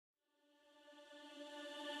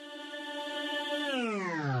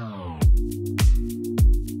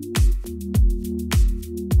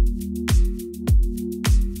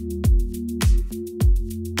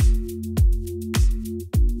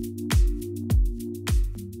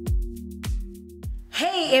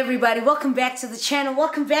Hey everybody, welcome back to the channel.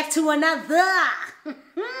 Welcome back to another.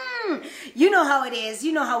 You know how it is.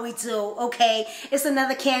 You know how we do, okay? It's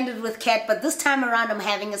another Candid with Kat, but this time around I'm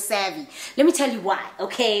having a savvy. Let me tell you why,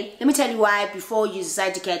 okay? Let me tell you why before you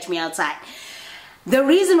decide to catch me outside. The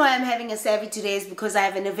reason why I'm having a savvy today is because I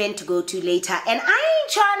have an event to go to later, and I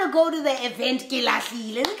ain't trying to go to the event. No,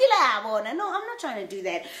 I'm not trying to do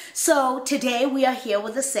that. So today we are here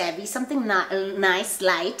with a savvy, something nice,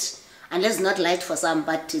 light. Unless not light for some,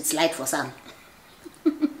 but it's light for some.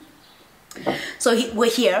 So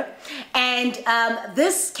we're here, and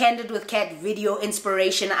this Candid with Kat video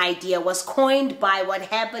inspiration idea was coined by what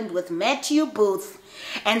happened with Matthew Booth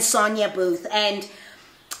and Sonia Booth. And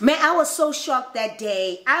man, I was so shocked that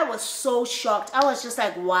day. I was so shocked. I was just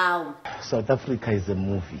like, wow. South Africa is a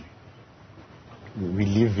movie. We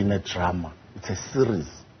live in a drama. It's a series.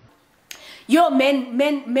 Yo, men.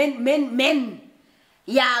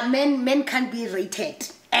 Yeah, men can't be rated.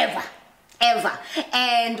 Ever.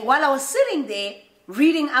 And while I was sitting there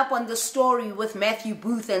reading up on the story with Matthew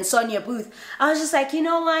Booth and Sonia Booth, I was just like, you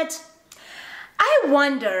know what? I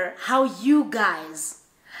wonder how you guys,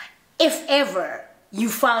 if ever you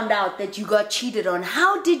found out that you got cheated on,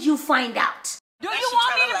 how did you find out? Do you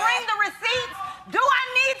want me to bring the receipts? Do I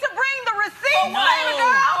need to bring the receipts, baby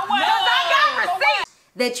girl? Because I got receipts.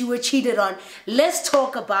 That you were cheated on. Let's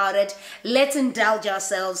talk about it. Let's indulge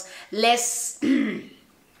ourselves. Let's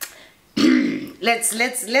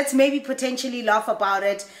let's maybe potentially laugh about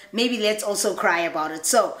it. Maybe let's also cry about it.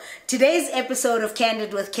 So today's episode of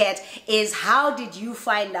Candid with Kat is how did you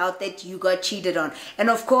find out that you got cheated on? And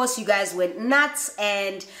of course you guys went nuts,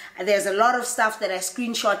 and there's a lot of stuff that I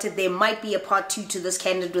screenshotted. There might be a part 2 to this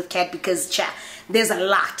Candid with Kat because there's a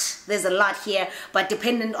lot here, but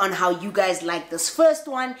depending on how you guys like this first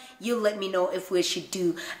one, you'll let me know if we should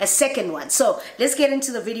do a second one. So let's get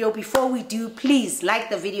into the video. Before we do, please like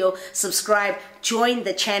the video, subscribe, join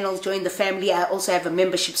the channel, join the family. I also have a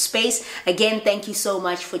membership space. Again, thank you so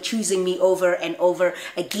much for choosing me over and over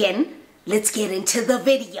again. Let's get into the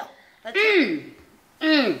video.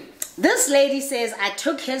 This lady says, I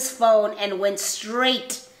took his phone and went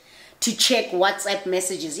straight to check WhatsApp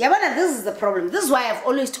messages. Yeah, but this is the problem. This is why I've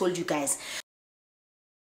always told you guys.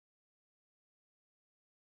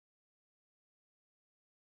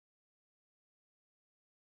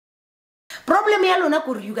 Problem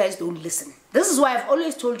you guys don't listen. This is why I've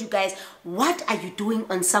always told you guys, what are you doing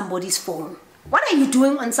on somebody's phone? What are you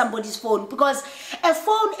doing on somebody's phone? Because a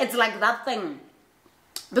phone, it's like that thing.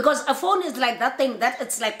 Because a phone is like that thing that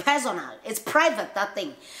it's like personal. It's private, that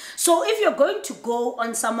thing. So if you're going to go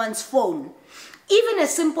on someone's phone, even a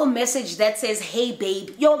simple message that says, hey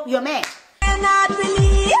babe, you're mad. I cannot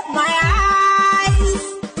believe my eyes.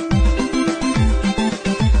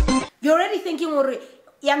 You're already thinking,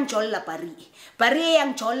 yang jolla pari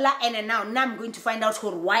yang jolla, and then now I'm going to find out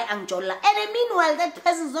why ang jolla. And then meanwhile, that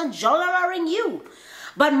person's not jollaring you.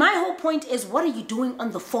 But my whole point is, what are you doing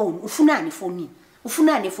on the phone? Ufunani phone.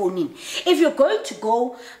 If you're going to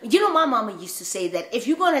go, you know, my mama used to say that if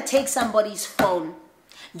you're going to take somebody's phone,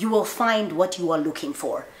 you will find what you are looking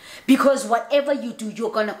for. Because whatever you do,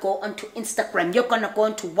 you're going to go onto Instagram, you're going to go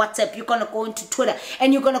into WhatsApp, you're going to go into Twitter,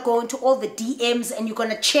 and you're going to go into all the DMs, and you're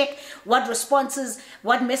going to check what responses,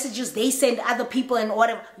 what messages they send other people and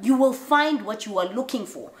whatever. You will find what you are looking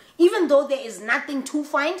for. Even though there is nothing to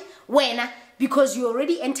find, because you're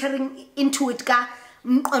already entering into it,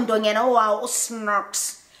 you're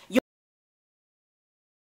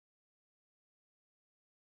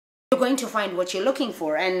going to find what you're looking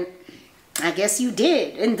for. And I guess you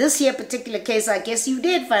did. In this here particular case, I guess you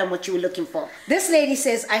did find what you were looking for. This lady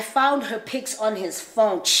says, I found her pics on his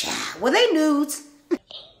phone. Were they nudes?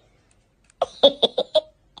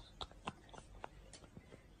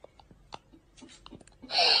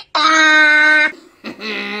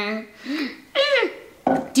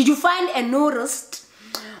 Did you find a nudist?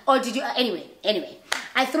 Or did you, anyway,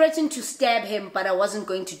 I threatened to stab him, but I wasn't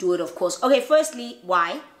going to do it, of course. Okay, firstly,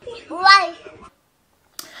 why?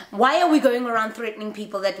 Why are we going around threatening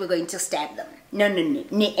people that we're going to stab them? No. I'm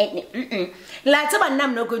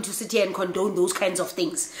not going to sit here and condone those kinds of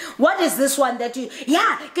things. What is this one that you,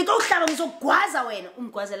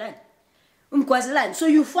 so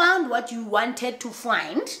you found what you wanted to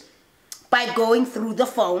find by going through the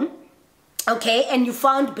phone, okay, and you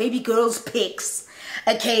found baby girl's pics.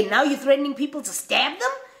 Okay, now you're threatening people to stab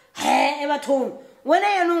them? I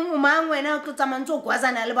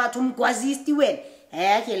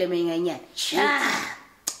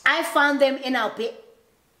found them in our pit.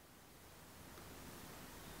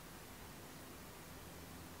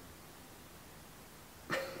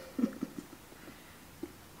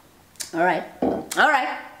 All right. All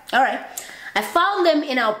right. I found them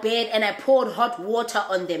in our bed and I poured hot water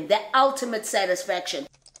on them. The ultimate satisfaction.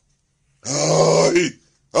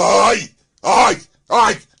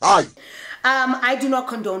 I do not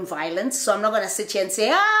condone violence, so I'm not gonna sit here and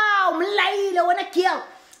say, I wanna kill.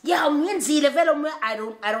 Yeah,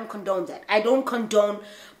 I don't condone that. I don't condone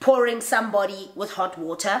pouring somebody with hot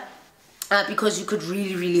water because you could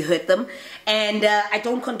really, really hurt them. And I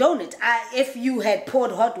don't condone it. If you had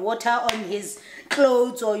poured hot water on his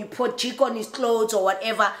clothes or you poured chick on his clothes or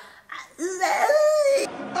whatever,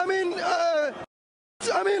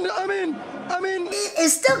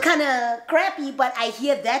 it's still kind of crappy, but I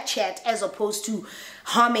hear that chat as opposed to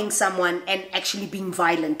harming someone and actually being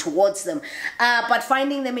violent towards them. But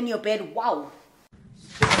finding them in your bed, wow.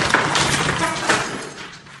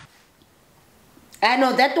 I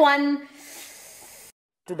know that one.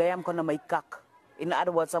 Today I'm gonna make cock. In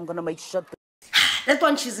other words, I'm gonna make shit. That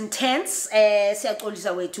one, she's intense.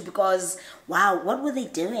 Way too, because wow, what were they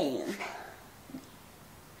doing?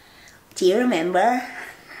 Do you remember?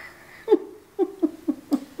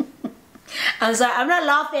 I'm sorry, I'm not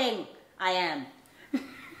laughing. I am.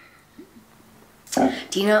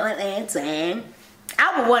 Do you know what they're saying?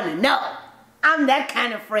 I would want to know. I'm that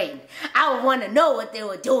kind of friend. I would want to know what they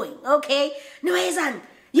were doing, okay? What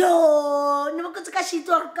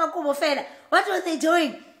were they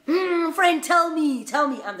doing? Friend, tell me.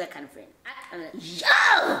 I'm that kind of friend.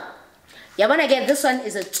 Again, this one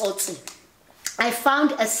is a xoxo. I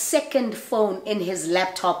found a second phone in his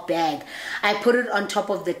laptop bag. I put it on top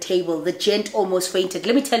of the table. The gent almost fainted.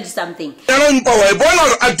 Let me tell you something.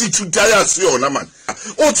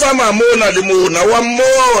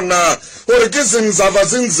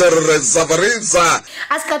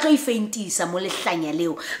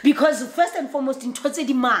 Because first and foremost,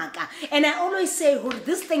 and I always say,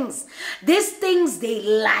 these things, they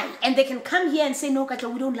lie. And they can come here and say, no, Katla,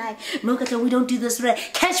 we don't lie. No, Katla, we don't do this.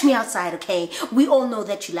 Catch me outside, okay? We all know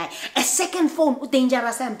that you lie. A second phone,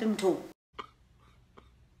 dangerous.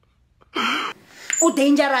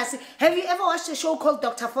 Dangerous. Have you ever watched a show called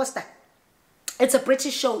Dr. Foster? It's a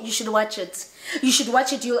British show. You should watch it.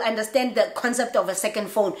 You'll understand the concept of a second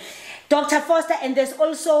phone. Dr. Foster, and there's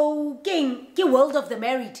also King World of the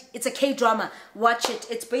Married. It's a K-drama. Watch it.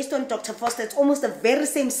 It's based on Dr. Foster. It's almost a very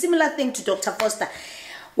similar thing to Dr. Foster.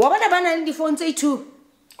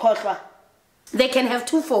 They can have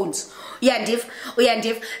two phones.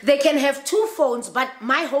 They can have two phones, but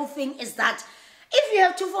my whole thing is that if you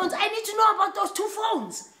have two phones, I need to know about those two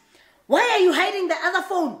phones. Why are you hiding the other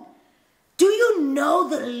phone? Do you know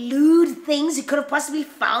the lewd things you could have possibly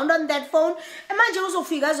found on that phone? Imagine also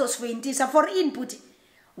figures of faintisa for input.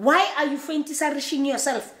 Why are you faintisarishing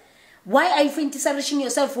yourself? Why are you faintisarishing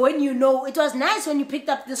yourself when you know it was nice when you picked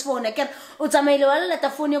up this phone? I can let the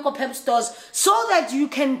phone go pep stores so that you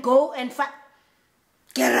can go and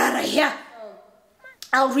get out of here.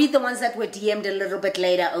 I'll read the ones that were DM'd a little bit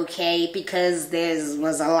later, okay? Because there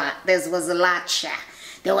was a lot.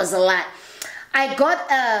 I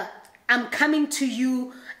got a I'm coming to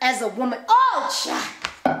you as a woman. Oh, cha!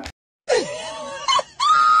 This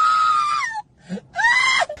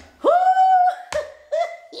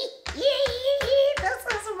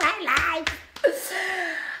is my life.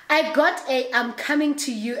 I got a I'm coming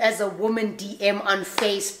to you as a woman DM on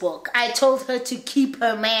Facebook. I told her to keep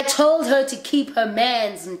her man.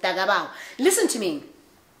 Man's mtagabao. Listen to me.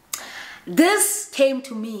 This came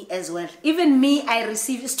to me as well. Even me, I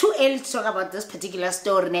received, it's too early to talk about this particular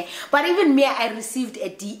story, but even me, I received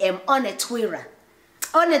a DM on a Twitter.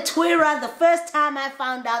 On a Twitter, the first time I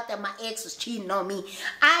found out that my ex was cheating on me,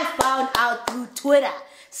 I found out through Twitter.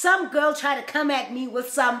 Some girl tried to come at me with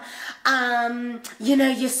some,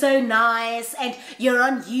 you're so nice and you're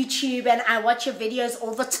on YouTube and I watch your videos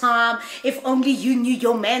all the time. If only you knew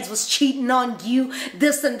your man was cheating on you,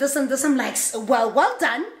 this and this and this. I'm like, well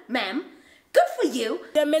done, ma'am. Good for you.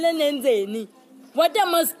 What I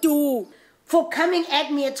must do? For coming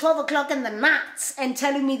at me at 12 o'clock in the night and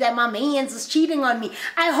telling me that my man is cheating on me.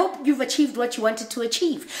 I hope you've achieved what you wanted to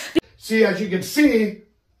achieve. See, as you can see,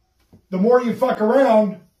 the more you fuck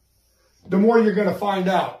around, the more you're going to find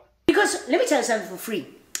out. Because let me tell you something for free.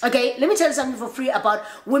 Okay, let me tell you something for free about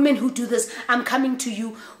women who do this. I'm coming to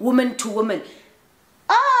you, woman to woman.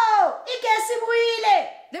 Oh,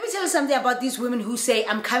 let me tell you something about these women who say,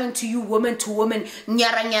 I'm coming to you, woman to woman,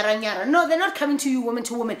 nyara, nyara, nyara. No, they're not coming to you, woman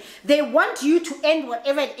to woman. They want you to end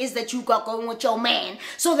whatever it is that you got going with your man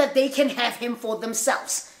so that they can have him for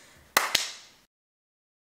themselves.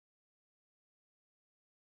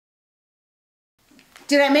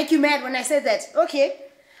 Did I make you mad when I said that? Okay.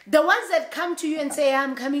 The ones that come to you and say,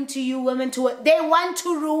 I'm coming to you, women, they want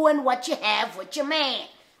to ruin what you have with your man.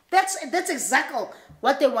 That's exactly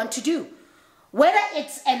what they want to do. Whether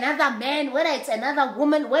it's another man, whether it's another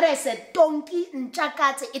woman, whether it's a donkey,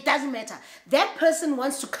 it doesn't matter. That person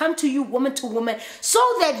wants to come to you, woman to woman, so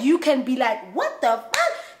that you can be like, what the fuck?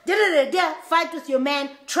 Fight with your man,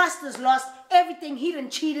 trust is lost, everything, he done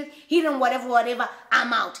cheated, he done whatever,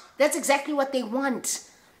 I'm out. That's exactly what they want.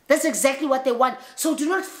 That's exactly what they want. So do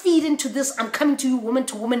not feed into this, I'm coming to you,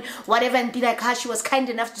 woman, whatever, and be like, ah, she was kind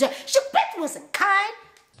enough to say, she bet wasn't kind.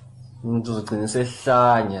 What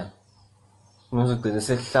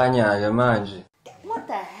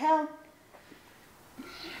the hell?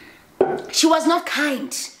 She was not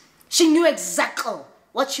kind. She knew exactly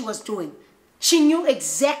what she was doing. She knew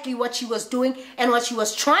exactly what she was doing, and what she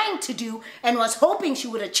was trying to do and was hoping she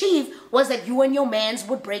would achieve was that you and your mans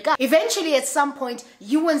would break up. Eventually, at some point,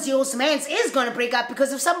 you and your mans is going to break up,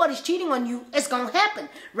 because if somebody's cheating on you, it's going to happen,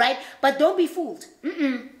 right? But don't be fooled.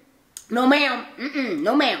 No, ma'am.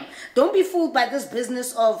 No, ma'am. Don't be fooled by this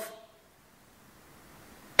business of,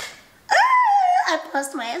 I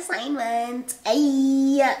passed my assignment.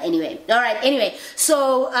 Anyway, all right. Anyway,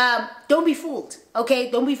 so don't be fooled,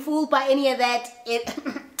 okay? Don't be fooled by any of that. It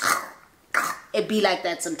be like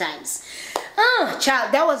that sometimes. Oh,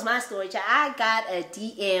 child, that was my story. Child. I got a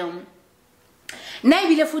DM.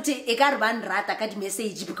 I got one rat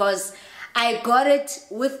message because I got it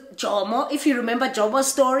with Jomo. If you remember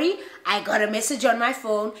Jomo's story, I got a message on my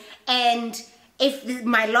phone, and if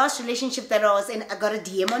my last relationship that I was in, I got a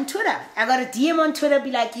DM on Twitter. I got a DM on Twitter, be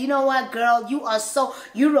like, you know what, girl, you're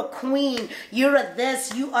a queen, you're a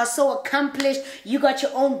this, you are so accomplished, you got your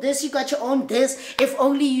own this, you got your own this, if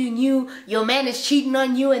only you knew your man is cheating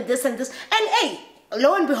on you and this and this. And hey,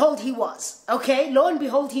 lo and behold, he was, okay? Lo and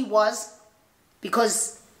behold, he was,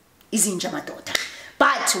 because he's in Jamatota.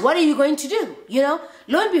 But what are you going to do? You know,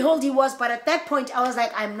 lo and behold, he was. But at that point, I was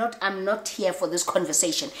like, I'm not here for this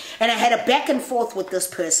conversation. And I had a back and forth with this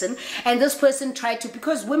person. And this person tried to,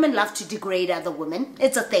 because women love to degrade other women.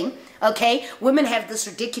 It's a thing, okay? Women have this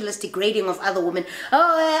ridiculous degrading of other women.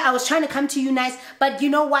 Oh, I was trying to come to you nice, but you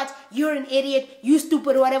know what? You're an idiot. You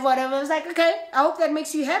stupid, whatever. I was like, okay, I hope that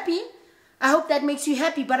makes you happy. I hope that makes you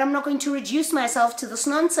happy, but I'm not going to reduce myself to this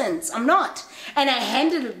nonsense. I'm not. And I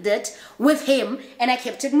handled it with him, and I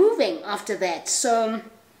kept it moving after that. So,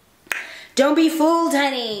 don't be fooled,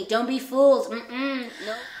 honey. Don't be fooled.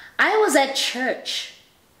 No. I was at church.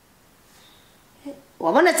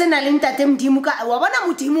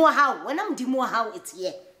 It's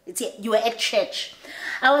here. You were at church.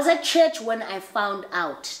 I was at church when I found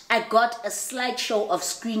out. I got a slideshow of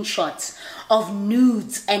screenshots of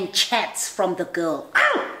nudes and chats from the girl.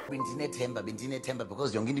 Because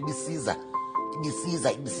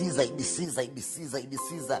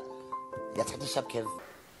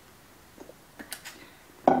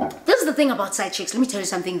this is the thing about side chicks. Let me tell you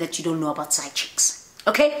something that you don't know about side chicks.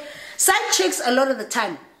 Okay? Side chicks, a lot of the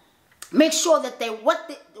time, make sure that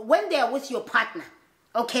when they are with your partner,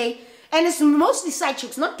 okay? And it's mostly side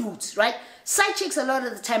chicks, not dudes, right? Side chicks, a lot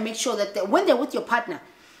of the time, make sure that when they're with your partner,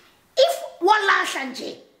 if one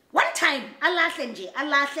time,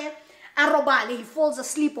 he falls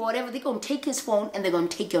asleep or whatever, they're going to take his phone and they're going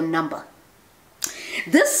to take your number.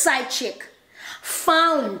 This side chick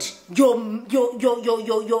found your phone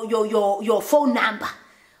number,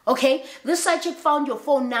 okay? This side chick found your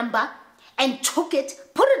phone number and took it,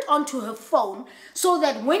 put it onto her phone, so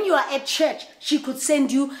that when you are at church, she could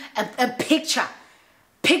send you a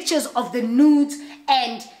pictures of the nudes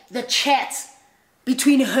and the chats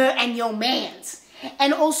between her and your mans,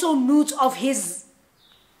 and also nudes of his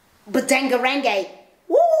badangarange.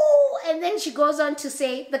 Woo! And then she goes on to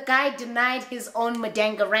say the guy denied his own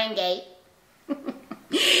madangarange.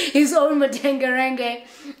 His own madangarange,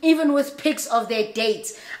 even with pics of their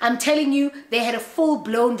dates. I'm telling you, they had a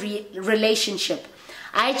full-blown relationship.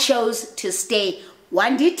 I chose to stay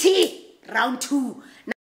 1DT, round 2.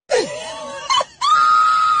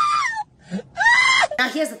 Now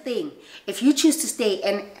here's the thing. If you choose to stay,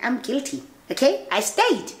 and I'm guilty, okay? I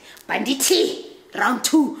stayed. 1DT, round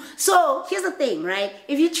 2. So here's the thing, right?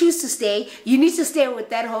 If you choose to stay, you need to stay with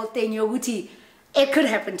that whole thing, Yoguti. It could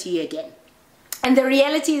happen to you again. And the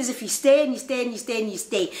reality is, if you stay and you stay and you stay and you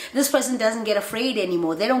stay, this person doesn't get afraid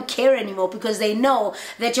anymore. They don't care anymore, because they know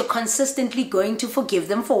that you're consistently going to forgive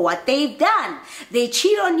them for what they've done. They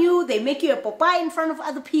cheat on you. They make you a Popeye in front of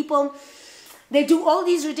other people. They do all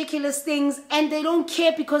these ridiculous things, and they don't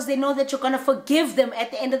care because they know that you're going to forgive them at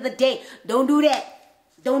the end of the day. Don't do that.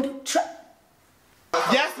 Don't do...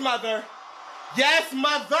 Yes, mother. Yes,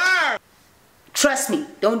 mother. Trust me.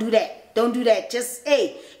 Don't do that. Don't do that. Just,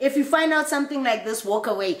 hey, if you find out something like this, walk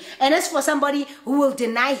away. And as for somebody who will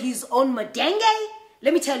deny his own madenge,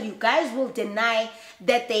 let me tell you, guys will deny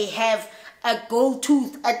that they have a gold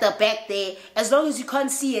tooth at the back there, as long as you can't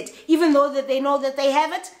see it, even though that they know that they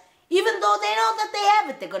have it,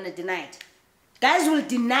 they're going to deny it. Guys will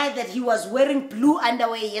deny that he was wearing blue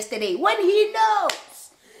underwear yesterday when he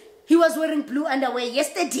knows he was wearing blue underwear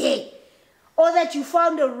yesterday. Or that you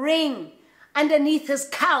found a ring underneath his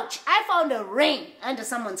couch. I found a ring under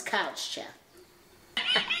someone's couch, child.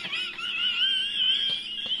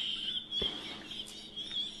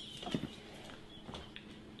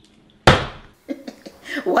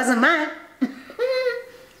 Wasn't mine.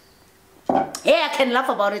 Yeah, I can laugh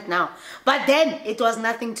about it now. But then, it was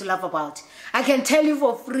nothing to laugh about. I can tell you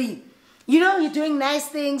for free. You know, you're doing nice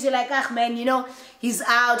things. You're like, ah, man, you know, he's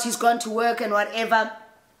out, he's gone to work and whatever.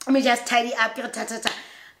 Let me just tidy up. Kandid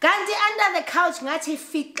under the couch, ngathi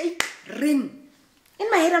fit ring. In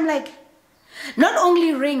my head, I'm like, not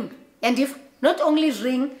only ring, and if not only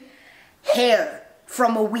ring, hair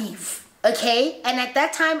from a weave, okay? And at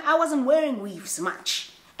that time, I wasn't wearing weaves much.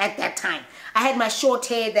 At that time, I had my short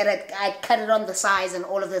hair that I cut it on the sides and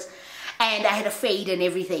all of this, and I had a fade and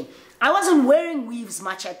everything. I wasn't wearing weaves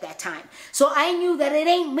much at that time, so I knew that it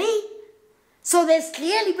ain't me. So there's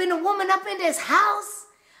clearly been a woman up in this house.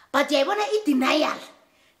 But yeah, when I eat denial.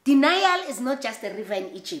 Denial is not just a river in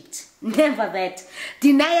Egypt. Never that.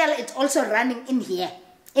 Denial is also running in here.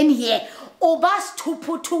 In here. Obas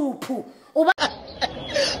tupu tupu. Obas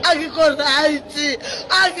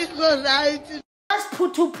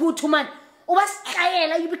putu putu man. Obas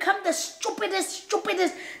kayela. You become the stupidest,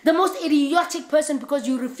 the most idiotic person because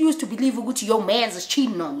you refuse to believe your man is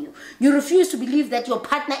cheating on you. You refuse to believe that your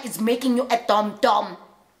partner is making you a dom-dom.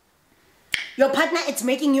 Your partner is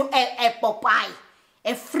making you a Popeye.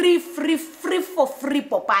 A free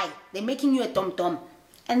Popeye. They're making you a tom-tom.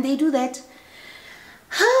 And they do that.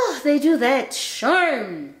 They do that.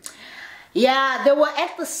 Sure. Yeah, they were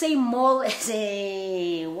at the same mall as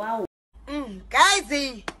a... Wow. Guys,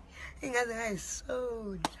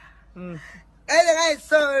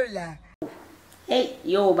 Hey,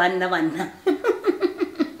 yo, banna.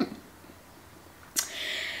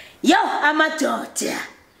 Yo, I'm a daughter.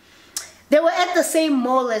 They were at the same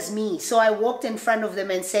mall as me, so I walked in front of them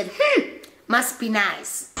and said, must be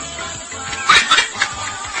nice.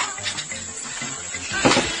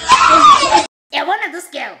 Yeah, one of this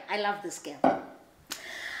girl. I love this girl.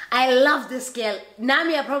 I love this girl.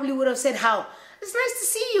 Nami, I probably would have said how. It's nice to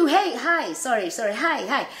see you. Hey, hi. Sorry. Hi.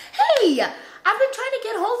 Hey, I've been trying to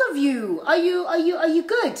get hold of you. Are you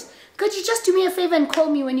good? Could you just do me a favor and call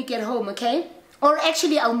me when you get home, okay? Or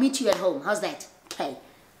actually, I'll meet you at home. How's that? Okay.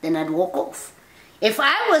 Then I'd walk off. If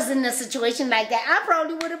I was in a situation like that, I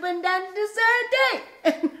probably would have been done the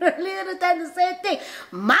same thing.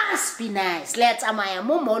 Must be nice. Let's amaya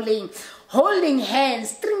momoling, holding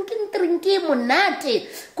hands, drinking monate,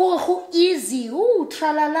 go easy, ooh,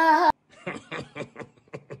 tralala.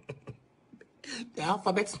 The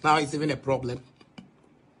alphabet now is even a problem.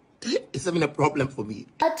 It's even a problem for me.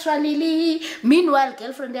 Meanwhile,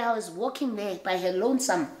 girlfriend there, I was walking there by her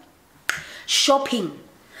lonesome, shopping.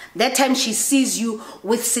 That time she sees you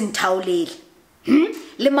with Sintauleli.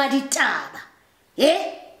 Le maditaba.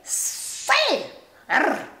 Eh? Say.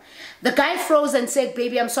 The guy froze and said,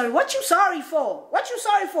 baby, I'm sorry. What you sorry for? What you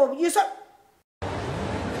sorry for? You sorry?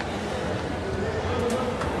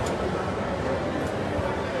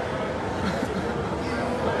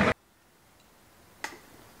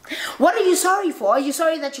 What are you sorry for? Are you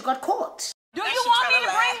sorry that you got caught? do you want me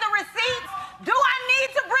to bring the receipts? Do I need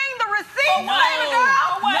to bring the receipts, baby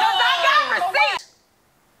girl? Because I got receipts.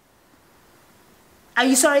 Are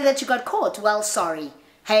you sorry that you got caught? Well, sorry.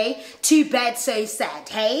 Hey, too bad, so sad.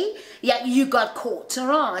 Hey, yeah, you got caught. All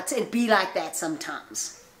right, it be like that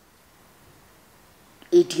sometimes.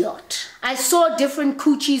 Idiot. I saw different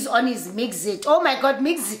coochies on his Mixit. Oh my God,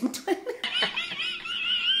 Mixit.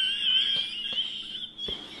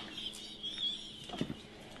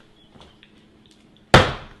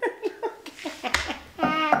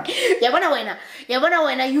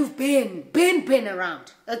 You've been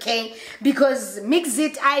around, okay? Because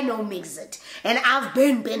Mixit, I know Mixit, and I've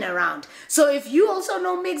been around. So if you also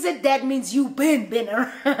know Mixit, that means you've been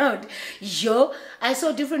around. Yo, I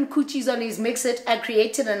saw different coochies on his Mixit. I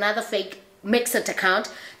created another fake Mixit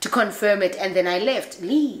account to confirm it, and then I left.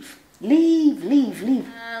 Leave.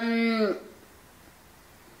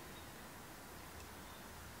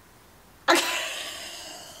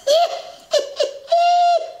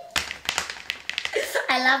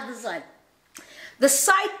 I love this one. The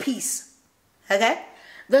side piece, okay?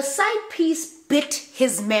 The side piece bit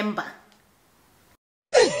his member.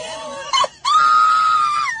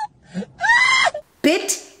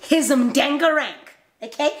 his mdangarang.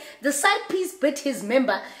 Okay? The side piece bit his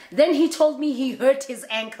member. Then he told me he hurt his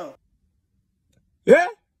ankle. Yeah?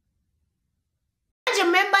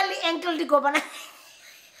 Remember the ankle to go banana.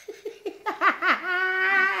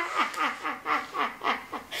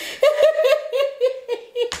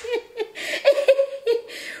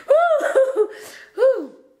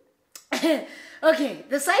 Okay,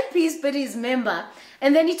 the side piece bit his member,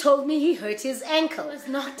 and then he told me he hurt his ankle. I was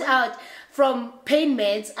knocked out from pain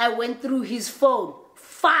meds. I went through his phone.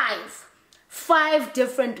 Five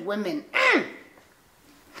different women.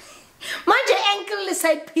 Manje ankle the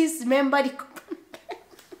side piece member.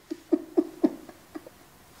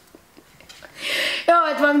 Yo,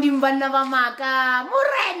 at wang dimbanna ba maka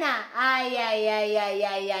morena.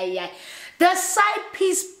 Ay. The side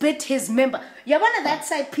piece bit his member. Yabana, that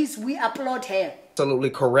side piece we upload here. Absolutely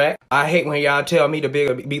correct. I hate when y'all tell me to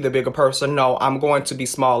be the bigger person. No, I'm going to be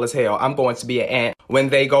small as hell. I'm going to be an ant. When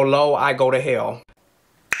they go low, I go to hell.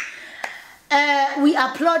 We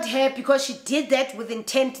applaud her because she did that with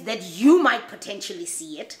intent that you might potentially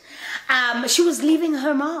see it. She was leaving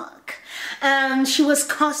her mark. She was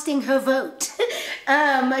casting her vote.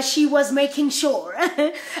 She was making sure.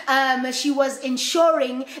 She was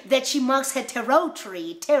ensuring that she marks her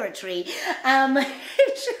territory. She was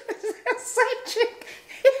a side chick.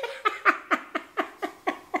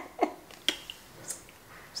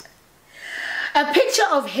 A picture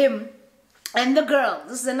of him and the girl,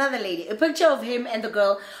 this is another lady, a picture of him and the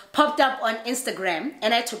girl popped up on Instagram,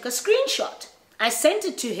 and I took a screenshot. I sent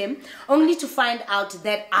it to him only to find out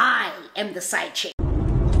that I am the side chick.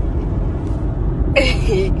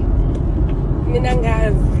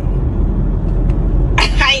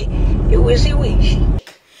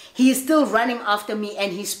 He is still running after me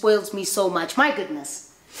and he spoils me so much. My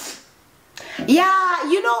goodness. Yeah,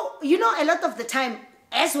 you know, a lot of the time,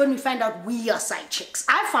 as when we find out we are side chicks.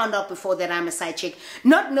 I found out before that I'm a side chick,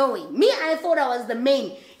 not knowing. Me, I thought I was the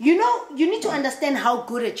main. You know, you need to understand how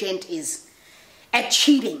good a gent is at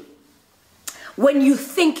cheating. When you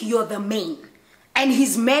think you're the main. And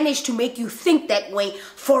he's managed to make you think that way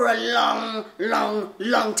for a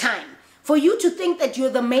long time. For you to think that you're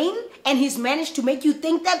the main and he's managed to make you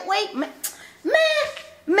think that way,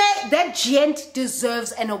 that gent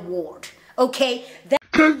deserves an award. Okay?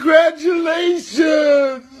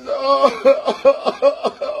 Congratulations!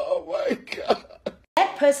 Oh my God.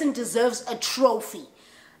 That person deserves a trophy.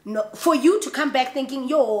 No, for you to come back thinking,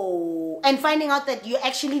 yo, and finding out that you're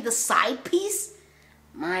actually the side piece?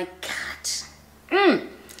 My God.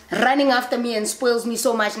 Running after me and spoils me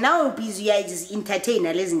so much. Now busy is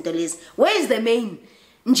entertainer. Where is the main?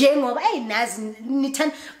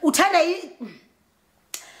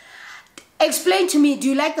 Explain to me, do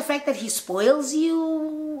you like the fact that he spoils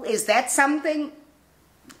you? Is that something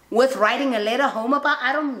worth writing a letter home about?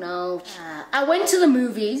 I don't know. I went to the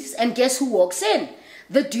movies and guess who walks in?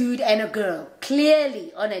 The dude and a girl,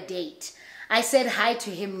 clearly on a date. I said hi to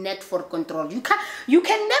him, net for control. You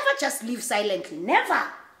can never just leave silently. Never.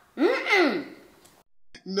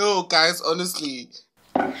 No, guys, honestly.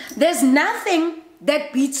 There's nothing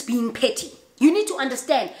that beats being petty. You need to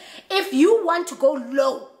understand. If you want to go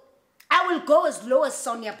low, I will go as low as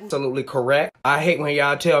Sonia Boo. Absolutely correct. I hate when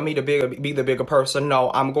y'all tell me to be the bigger person.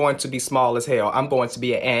 No, I'm going to be small as hell. I'm going to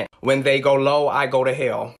be an ant. When they go low, I go to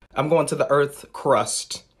hell. I'm going to the earth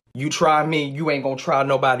crust. You try me, you ain't gonna try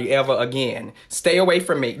nobody ever again. Stay away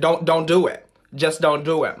from me. Don't do it. Just don't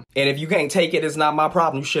do it. And if you can't take it, it's not my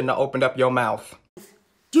problem. You shouldn't have opened up your mouth.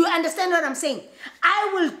 Do you understand what I'm saying?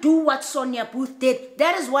 I will do what Sonia Booth did.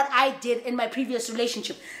 That is what I did in my previous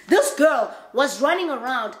relationship. This girl was running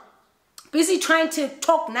around, busy trying to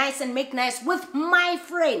talk nice and make nice with my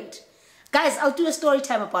friend. Guys, I'll do a story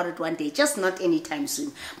time about it one day. Just not anytime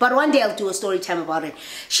soon. But one day I'll do a story time about it.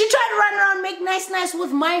 She tried to run around, make nice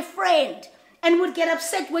with my friend. And would get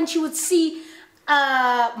upset when she would see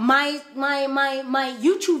my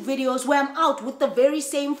YouTube videos where I'm out with the very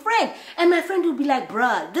same friend. And my friend would be like,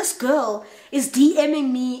 bruh, this girl is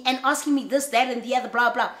DMing me and asking me this, that, and the other,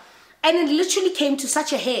 blah, blah. And it literally came to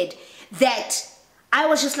such a head that I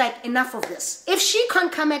was just like, enough of this. If she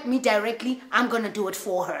can't come at me directly, I'm going to do it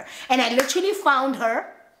for her. And I literally found her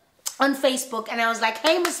on Facebook and I was like,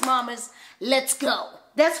 hey, Miss Mamas, let's go.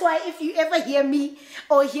 That's why if you ever hear me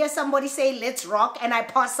or hear somebody say, let's rock, and I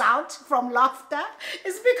pass out from laughter,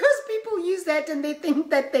 it's because people use that and they think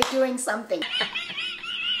that they're doing something.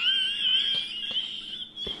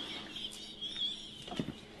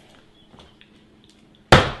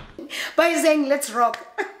 By saying, let's rock.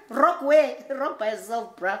 Rock where? Rock by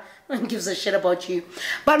yourself, bruh. No one gives a shit about you.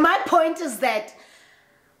 But my point is that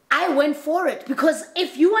I went for it because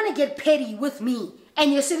if you want to get petty with me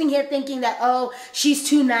And you're sitting here thinking that, oh, she's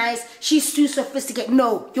too nice, she's too sophisticated.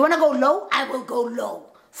 No, you want to go low? I will go low.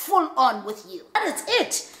 Full on with you. That is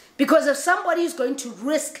it. Because if somebody is going to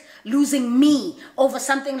risk losing me over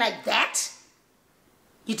something like that,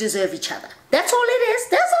 you deserve each other. That's all it is.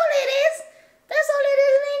 That's all it is. That's all it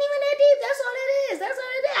is. It ain't even that deep. That's all it is. That's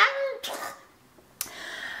all it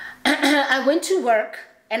is. I went to work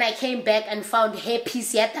and I came back and found happy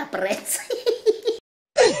siata breads.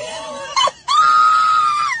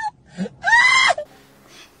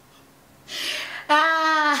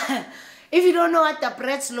 If you don't know what the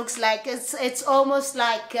braids looks like, it's almost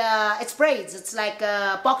like it's braids. It's like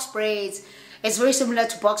box braids. It's very similar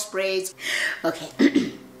to box braids.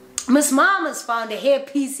 Okay. Miss Mama's found a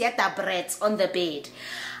hairpiece at the braids on the bed.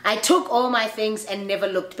 I took all my things and never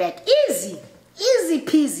looked back. Easy. Easy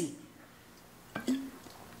peasy.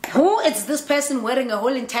 Who is this person wearing a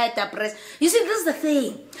whole entire braids? You see, this is the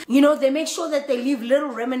thing. You know, they make sure that they leave little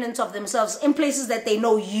remnants of themselves in places that they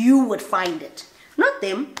know you would find it. Not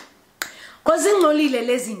them. Because he's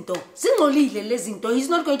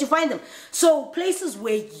not going to find them. So places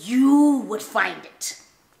where you would find it.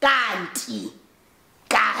 Kanti.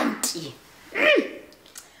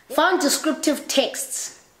 Found descriptive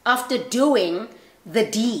texts after doing the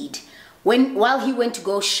deed. While he went to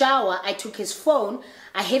go shower, I took his phone,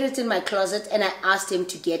 I hid it in my closet, and I asked him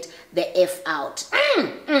to get the F out.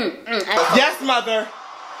 Yes, mother.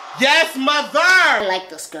 Yes, mother. I like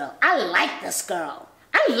this girl. I like this girl.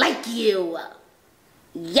 I like you.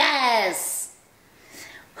 Yes.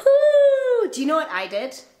 Woo. Do you know what I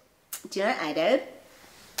did?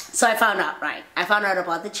 So I found out, right? I found out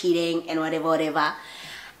about the cheating and whatever.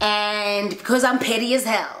 And because I'm petty as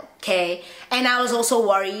hell, okay? And I was also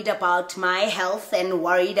worried about my health and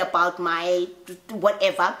worried about my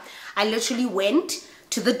whatever. I literally went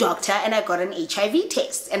to the doctor and I got an HIV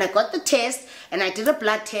test. And I got the test and I did a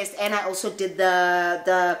blood test and I also did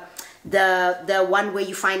the one where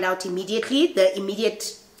you find out immediately, the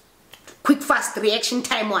immediate quick fast reaction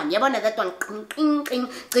time one. You know that one,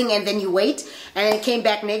 and then you wait, and it came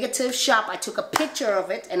back negative, sharp. I took a picture of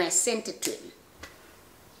it and I sent it to him.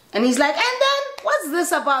 And he's like, and then what's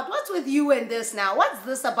this about? What's with you and this now? What's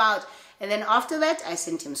this about? And then after that, I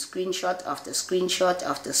sent him screenshot after screenshot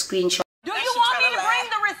after screenshot. Do you want me to bring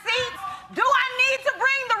the receipts? Do I need to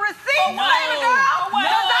bring the receipts, baby girl?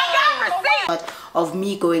 Because I got receipts. Of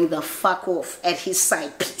me going the fuck off at his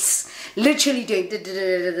side piece. Literally doing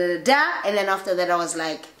da-da-da-da-da-da. And then after that I was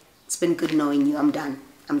like, it's been good knowing you. I'm done.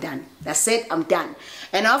 That's it. I'm done.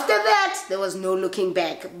 And after that, there was no looking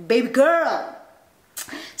back. Baby girl,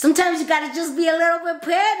 sometimes you gotta just be a little bit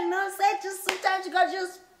prepared, you know what I'm saying? Just sometimes you gotta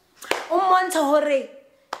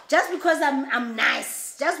just because I'm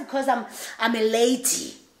nice, just because I'm a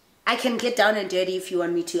lady, I can get down and dirty if you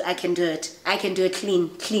want me to. I can do it. I can do it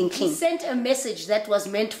clean. He sent a message that was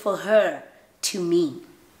meant for her to me.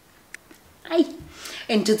 I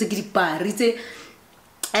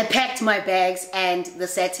packed my bags and the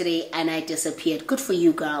Saturday and I disappeared. Good for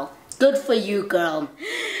you, girl. Good for you, girl.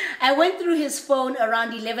 I went through his phone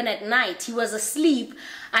around 11 at night. He was asleep.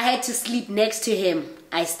 I had to sleep next to him.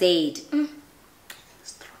 I stayed.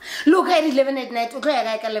 Look, at 11 at night. Okay,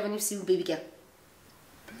 I got 11 if you, baby girl.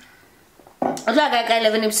 But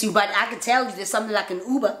I can tell you there's something like an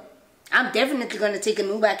Uber. I'm definitely going to take an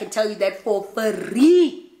Uber. I can tell you that for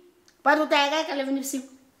free. But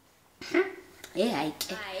yeah,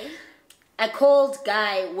 I called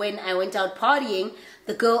Guy when I went out partying.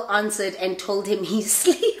 The girl answered and told him he's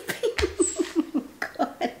sleeping.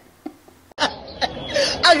 God.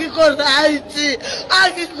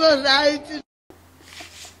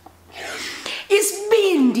 It's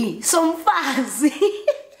Bindi, Somfazi.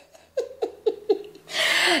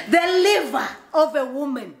 The liver of a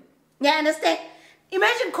woman. You understand?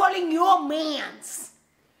 Imagine calling your mans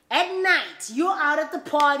at night. You're out at the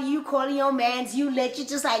party, you calling your mans, you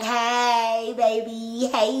just like, hey baby,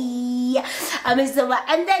 hey, and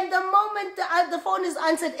then the moment the phone is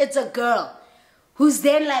answered, it's a girl who's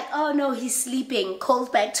then like, oh no, he's sleeping, calls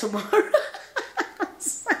back tomorrow.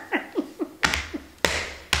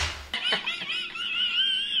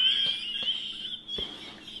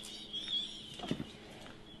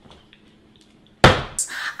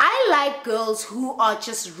 I like girls who are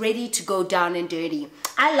just ready to go down and dirty.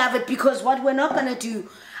 I love it because what we're not gonna do,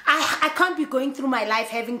 I can't be going through my life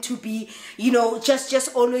having to be, you know,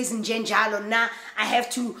 just always in Jenjalo. Nah, I have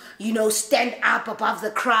to, you know, stand up above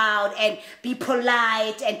the crowd and be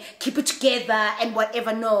polite and keep it together and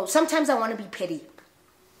whatever. No, sometimes I want to be petty.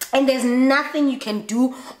 And there's nothing you can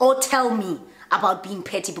do or tell me about being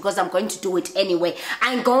petty because I'm going to do it anyway.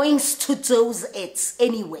 I'm going to do it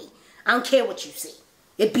anyway. I don't care what you say.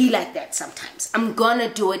 It be like that sometimes. I'm gonna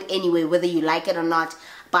do it anyway, whether you like it or not.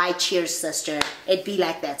 Bye, cheers, sister. It be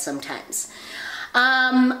like that sometimes.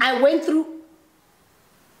 I went through...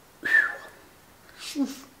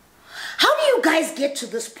 How do you guys get to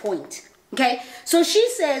this point? Okay, so she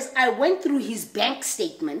says, I went through his bank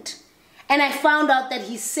statement and I found out that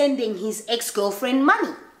he's sending his ex-girlfriend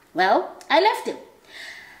money. Well, I left him.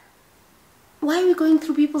 Why are we going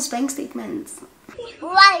through people's bank statements?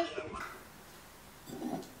 Why?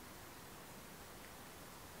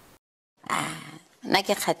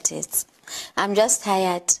 I'm just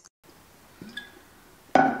tired.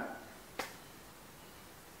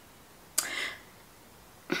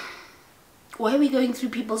 Why are we going through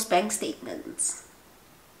people's bank statements?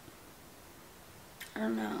 I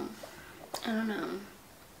don't know.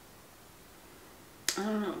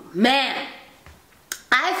 Man,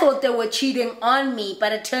 I thought they were cheating on me,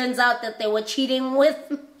 but it turns out that they were cheating with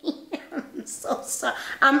me. I'm so sorry.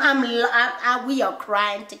 We are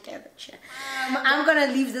crying together. I'm gonna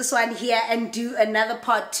leave this one here and do another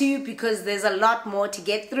part 2 because there's a lot more to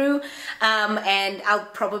get through, and I'll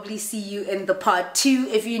probably see you in the part 2.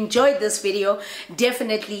 If you enjoyed this video,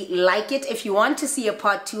 definitely like it. If you want to see a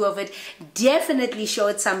part 2 of it, definitely show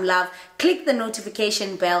it some love. Click the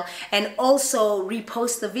notification bell and also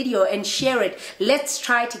repost the video and share it. Let's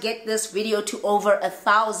try to get this video to over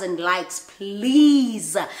 1,000 likes,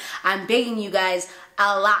 please. I'm begging you guys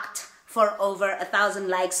a lot for over 1,000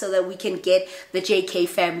 likes so that we can get the JK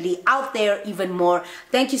family out there even more.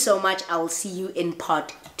 Thank you so much. I will see you in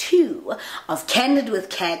part 2 of Kandid with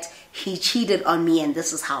Kat. He cheated on me and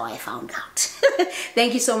this is how I found out.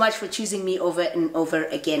 Thank you so much for choosing me over and over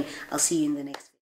again. I'll see you in the next video.